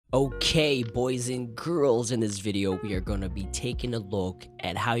Okay, boys and girls, in this video we are going to be taking a look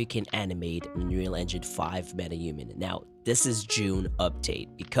at how you can animate Unreal Engine 5 Metahuman. Now, this is June update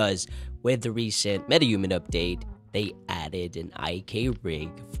because with the recent Metahuman update, they added an IK rig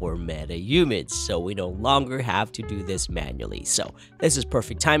for Metahumans, so we no longer have to do this manually. So this is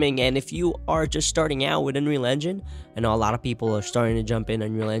perfect timing, and if you are just starting out with Unreal Engine, I know a lot of people are starting to jump in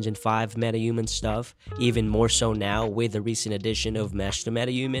Unreal Engine 5 Metahuman stuff, even more so now with the recent addition of Mesh to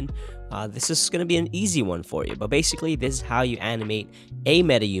Metahuman. This is going to be an easy one for you, but basically this is how you animate a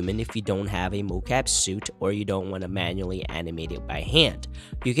Metahuman if you don't have a mocap suit or you don't want to manually animate it by hand.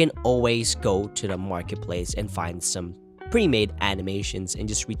 You can always go to the marketplace and find some pre-made animations and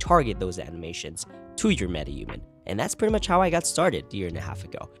just retarget those animations to your Metahuman. And that's pretty much how I got started a year and a half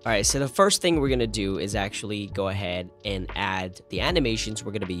ago. Alright, so the first thing we're going to do is actually go ahead and add the animations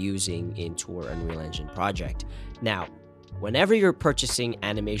we're going to be using into our Unreal Engine project. Now, whenever you're purchasing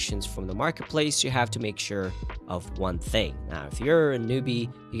animations from the marketplace, you have to make sure of one thing. Now, if you're a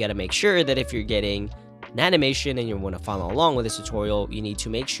newbie, you got to make sure that if you're getting an animation and you want to follow along with this tutorial, you need to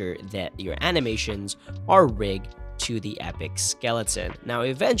make sure that your animations are rigged to the epic skeleton. Now,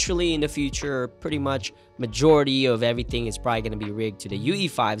 eventually in the future, pretty much majority of everything is probably going to be rigged to the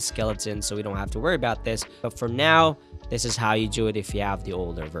UE5 skeleton, so we don't have to worry about this. But for now, this is how you do it if you have the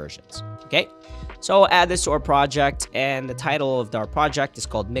older versions. Okay, so I'll add this to our project, and the title of our project is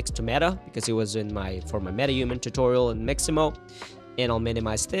called Mix to Meta because it was in for my Metahuman tutorial in Miximo. And I'll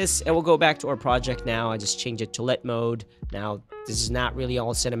minimize this, and we'll go back to our project now. I just change it to lit mode. Now, this is not really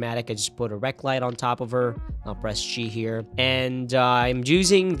all cinematic. I just put a rec light on top of her. I'll press G here. And I'm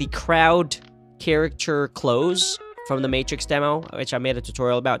using the crowd character close from the Matrix demo, which I made a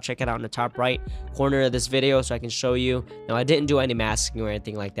tutorial about. Check it out in the top right corner of this video so I can show you. Now, I didn't do any masking or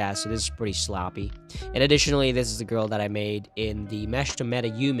anything like that, so this is pretty sloppy. And additionally, this is the girl that I made in the Mesh to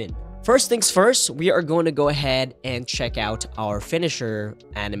Metahuman. First things first, we are going to go ahead and check out our finisher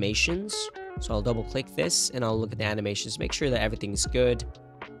animations. So I'll double click this and I'll look at the animations, make sure that everything's good.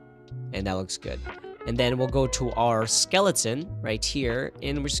 And that looks good. And then we'll go to our skeleton right here,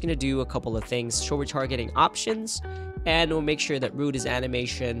 and we're just going to do a couple of things. Show retargeting options, and we'll make sure that root is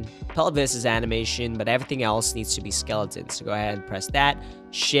animation, pelvis is animation, but everything else needs to be skeleton. So go ahead and press that,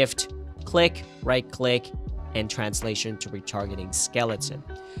 shift, click, right click, and translation to retargeting skeleton.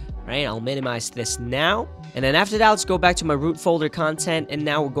 Right, I'll minimize this now, and then after that, let's go back to my root folder content, and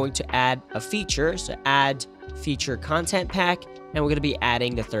now we're going to add a feature. So add feature content pack, and we're going to be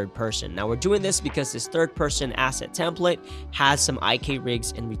adding the third person. Now we're doing this because this third person asset template has some IK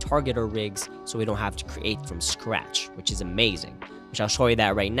rigs and retargeter rigs, so we don't have to create from scratch, which is amazing, which I'll show you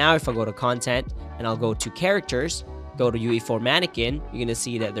that right now. If I go to content and I'll go to characters, go to UE4 Mannequin, you're going to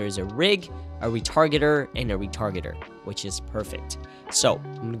see that there's a rig, a retargeter, and a retargeter, which is perfect. So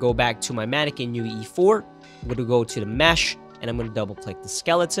I'm going to go back to my Mannequin UE4, I'm going to go to the mesh, and I'm going to double click the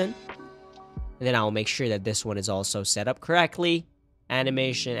skeleton, and then I'll make sure that this one is also set up correctly.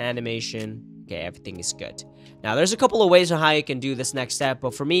 Animation, okay, everything is good. Now there's a couple of ways on how you can do this next step,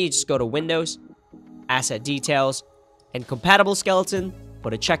 but for me, just go to Windows, Asset Details, and Compatible Skeleton,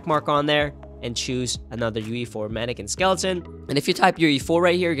 put a check mark on there, and choose another UE4 mannequin skeleton. And if you type UE4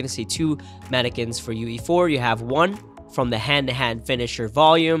 right here, you're going to see two mannequins for UE4. You have one from the hand-to-hand finisher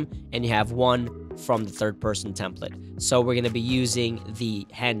volume, and you have one from the third-person template. So we're going to be using the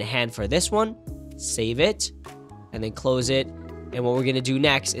hand-to-hand for this one. Save it, and then close it. And what we're going to do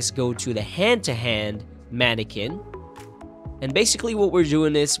next is go to the hand-to-hand mannequin. And basically what we're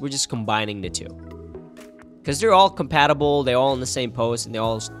doing is we're just combining the two, because they're all compatible, they're all in the same post, and they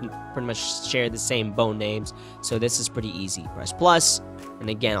all pretty much share the same bone names. So this is pretty easy. Press plus, and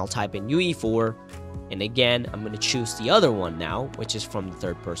again, I'll type in UE4, and again, I'm going to choose the other one now, which is from the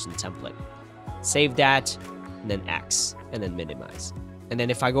third-person template. Save that, and then X, and then minimize. And then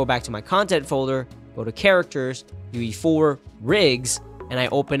if I go back to my content folder, go to characters, UE4, rigs, and I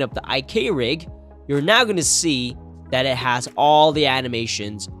open up the IK rig, you're now going to see that it has all the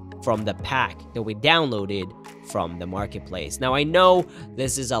animations from the pack that we downloaded from the marketplace. Now, I know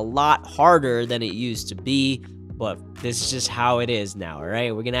this is a lot harder than it used to be, but this is just how it is now, all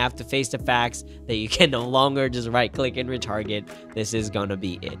right? We're gonna have to face the facts that you can no longer just right-click and retarget. This is gonna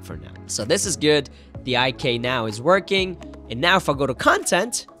be it for now. So this is good. The IK now is working. And now if I go to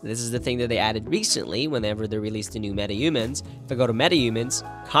content, this is the thing that they added recently whenever they released the new Metahumans. If I go to Metahumans,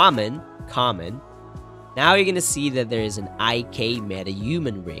 common, now you're going to see that there is an IK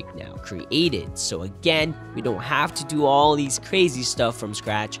Metahuman rig now created. So again, we don't have to do all these crazy stuff from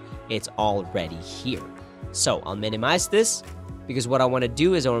scratch. It's already here. So I'll minimize this because what I want to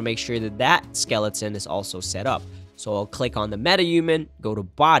do is I want to make sure that that skeleton is also set up. So I'll click on the metahuman, go to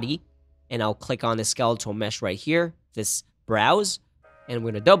body, and I'll click on the skeletal mesh right here, this browse, and I'm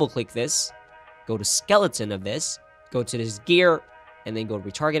going to double click this, go to skeleton of this, go to this gear, and then go to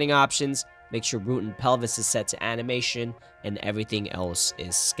retargeting options. Make sure root and pelvis is set to animation, and everything else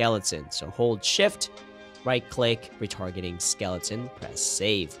is skeleton. So hold shift, right click, retargeting skeleton, press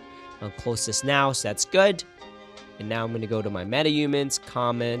save. I'll close this now, so that's good. And now I'm going to go to my metahumans,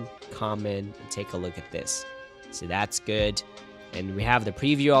 common, and take a look at this. So that's good. And we have the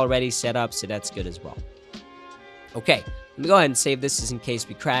preview already set up, so that's good as well. Okay, let me go ahead and save this just in case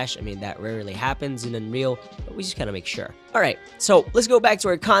we crash. I mean, that rarely happens in Unreal, but we just kind of make sure. All right, so let's go back to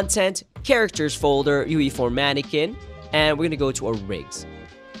our content, characters folder, UE4 Mannequin, and we're going to go to our rigs.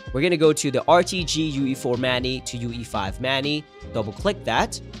 We're going to go to the RTG UE4 Manny to UE5 Manny, double click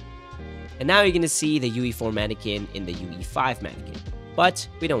that, and now you're going to see the UE4 Mannequin in the UE5 Mannequin, but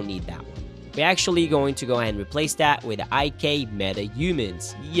we don't need that one. We're actually going to go ahead and replace that with the IK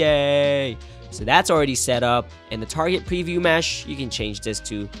Metahumans. Yay! So that's already set up. And the target preview mesh, you can change this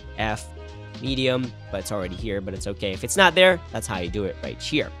to F medium, but it's already here, but it's okay. If it's not there, that's how you do it right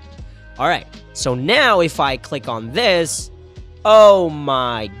here. All right, so now if I click on this, oh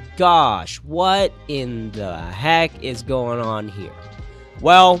my gosh, what in the heck is going on here?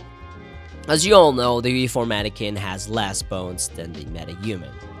 Well, as you all know, the UE4 Mannequin has less bones than the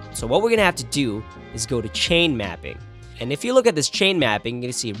Metahuman. So what we're going to have to do is go to chain mapping. And if you look at this chain mapping, you're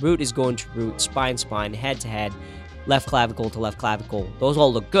going to see root is going to root, spine, head to head, left clavicle to left clavicle. Those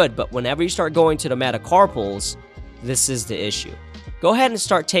all look good, but whenever you start going to the metacarpals, this is the issue. Go ahead and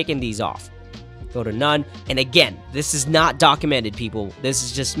start taking these off. Go to none. And again, this is not documented, people. This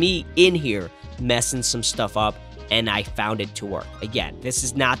is just me in here messing some stuff up, and I found it to work. Again, this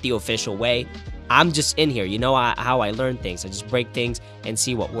is not the official way. I'm just in here. You know how I learn things. I just break things and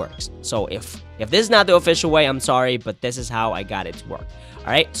see what works. So if this is not the official way, I'm sorry, but this is how I got it to work. All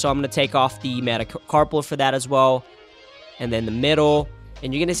right, so I'm going to take off the metacarpal for that as well. And then the middle.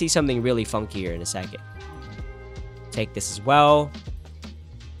 And you're going to see something really funky here in a second. Take this as well.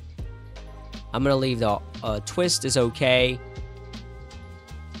 I'm going to leave the twist is okay.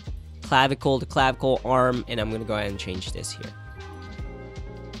 Clavicle to clavicle, arm. And I'm going to go ahead and change this here.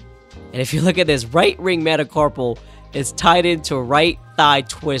 And if you look at this, right ring metacarpal is tied into right thigh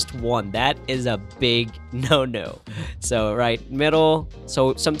twist 1. That is a big no-no. So right middle.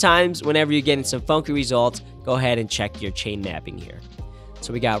 So sometimes whenever you're getting some funky results, go ahead and check your chain mapping here.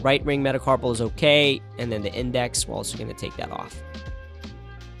 So we got right ring metacarpal is okay. And then the index, we're also going to take that off.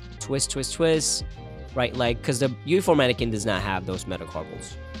 Twist, twist, twist. Right leg, because the UE4 Mannequin does not have those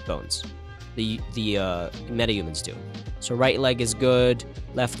metacarpals bones. The metahumans do. So right leg is good,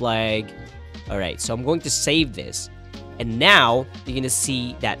 left leg. All right, so I'm going to save this. And now you're going to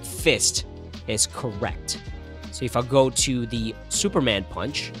see that fist is correct. So if I go to the Superman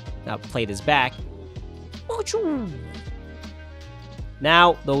punch, now play this back.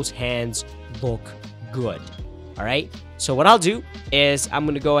 Now those hands look good. All right, so what I'll do is I'm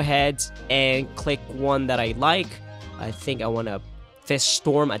going to go ahead and click one that I like. I think I want to Fist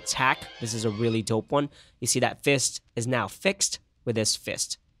Storm Attack. This is a really dope one. You see that fist is now fixed with this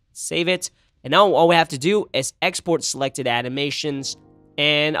fist. Save it. And now all we have to do is export selected animations.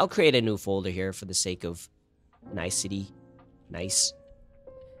 And I'll create a new folder here for the sake of nicety. Nice.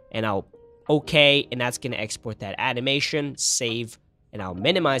 And I'll OK. And that's going to export that animation. Save. And I'll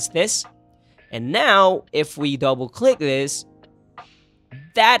minimize this. And now if we double click this,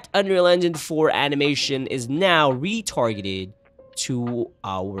 that Unreal Engine 4 animation is now retargeted to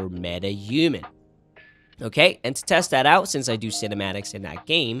our metahuman. Okay, and to test that out, since I do cinematics in that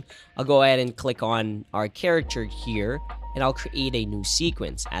game, I'll go ahead and click on our character here, and I'll create a new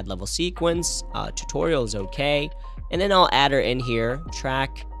sequence. Add level sequence, tutorial is okay, and then I'll add her in here,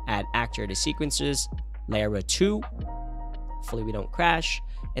 track, add actor to sequences, Lara 2, hopefully we don't crash,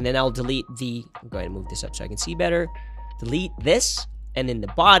 and then I'll delete the, I'm going to move this up so I can see better, delete this, and in the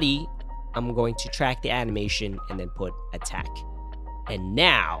body, I'm going to track the animation and then put attack. And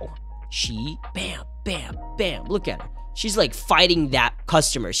now, she, bam, bam, bam, look at her. She's like fighting that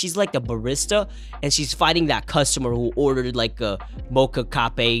customer. She's like a barista, and she's fighting that customer who ordered like a mocha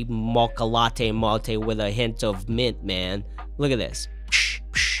cafe, mocha latte mate with a hint of mint, man. Look at this.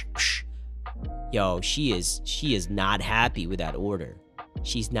 Yo, she is not happy with that order.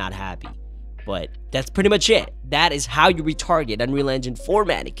 She's not happy. But that's pretty much it. That is how you retarget Unreal Engine 4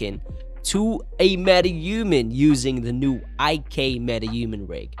 Mannequin to a metahuman using the new IK Metahuman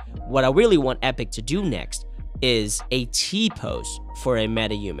rig. What I really want Epic to do next is a T-pose for a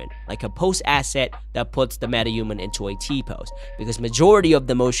metahuman, like a post asset that puts the metahuman into a T-pose, because majority of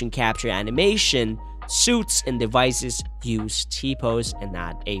the motion capture animation suits and devices use T-pose and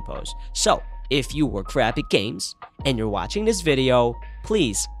not A-pose. So if you work for Epic Games and you're watching this video,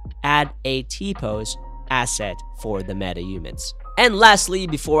 please add a T-pose asset for the Metahumans. And lastly,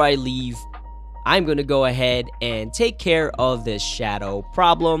 before I leave, I'm going to go ahead and take care of this shadow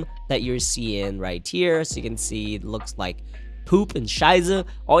problem that you're seeing right here. So you can see it looks like poop and shiza.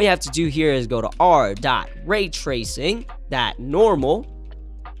 All you have to do here is go to r.raytracing.normal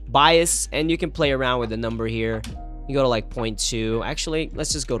bias, and you can play around with the number here. You go to like 0.2. Actually,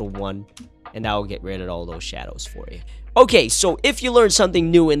 let's just go to 1, and that will get rid of all those shadows for you. Okay, so if you learned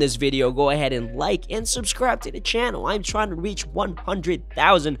something new in this video, go ahead and like and subscribe to the channel. I'm trying to reach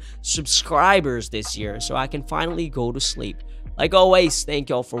 100,000 subscribers this year so I can finally go to sleep. Like always, thank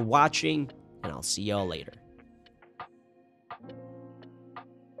y'all for watching, and I'll see y'all later.